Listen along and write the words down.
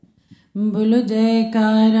बोलो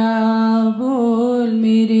जयकारा बोल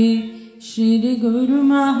मेरे श्री गुरु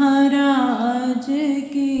महाराज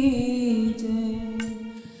की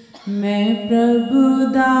जय। मैं प्रभु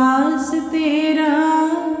दास तेरा,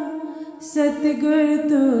 सतगुरु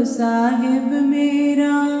तो साहिब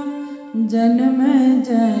मेरा, जन्म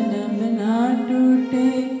जन्म ना टूटे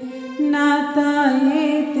नाता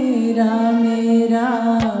ये तेरा मेरा।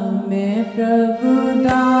 मैं प्रभु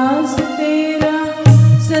दास तेरा,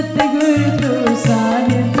 सतगुरु तो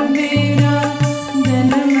साहिब मेरा,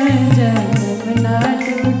 जन्म जन्म ना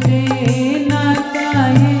टूटे नाता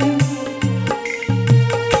ये।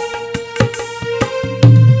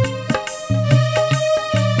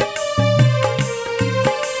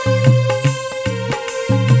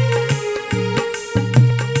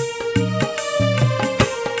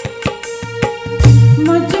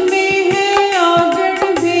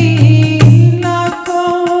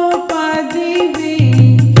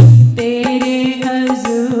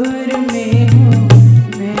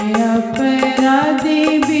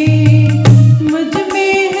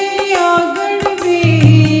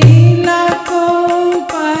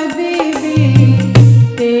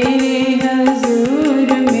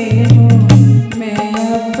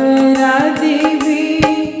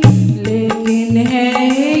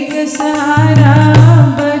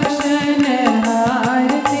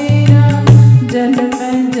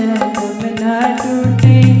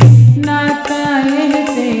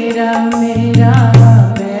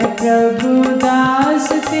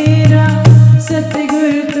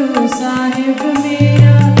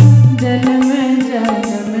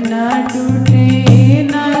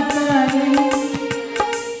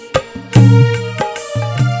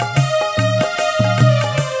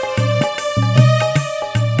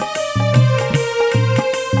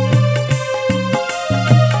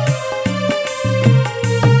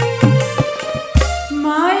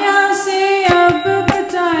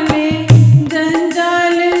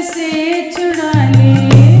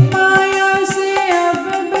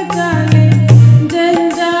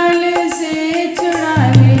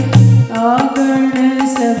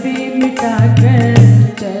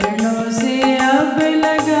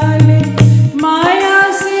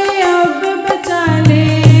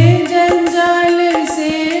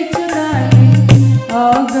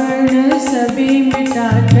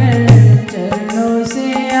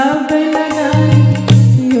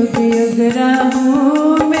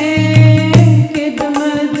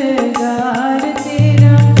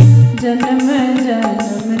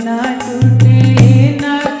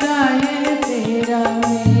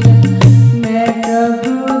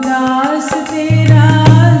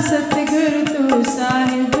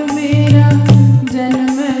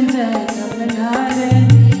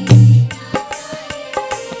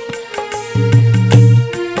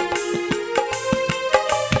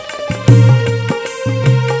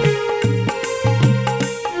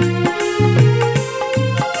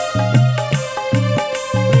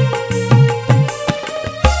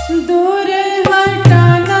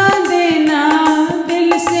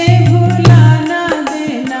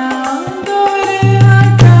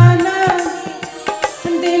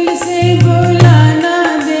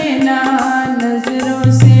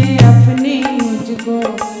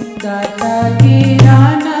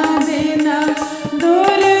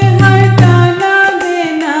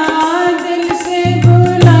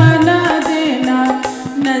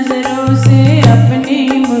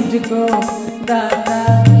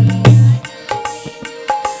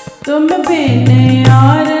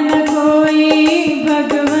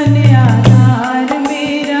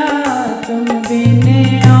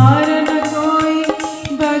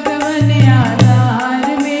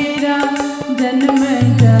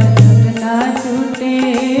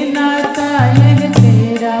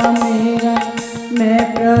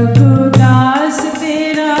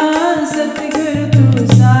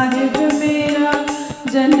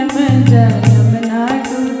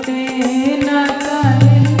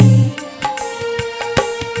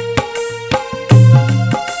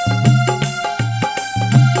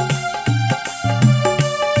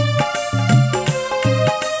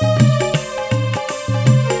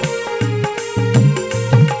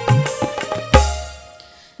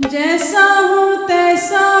 जैसा हूँ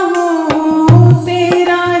तैसा हूँ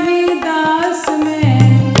तेरा ही दास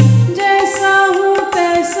मैं, जैसा हूँ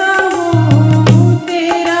तैसा हूँ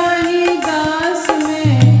तेरा ही दास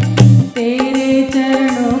मैं, तेरे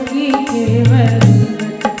चरणों की केवल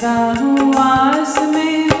रखता हूँ आस में।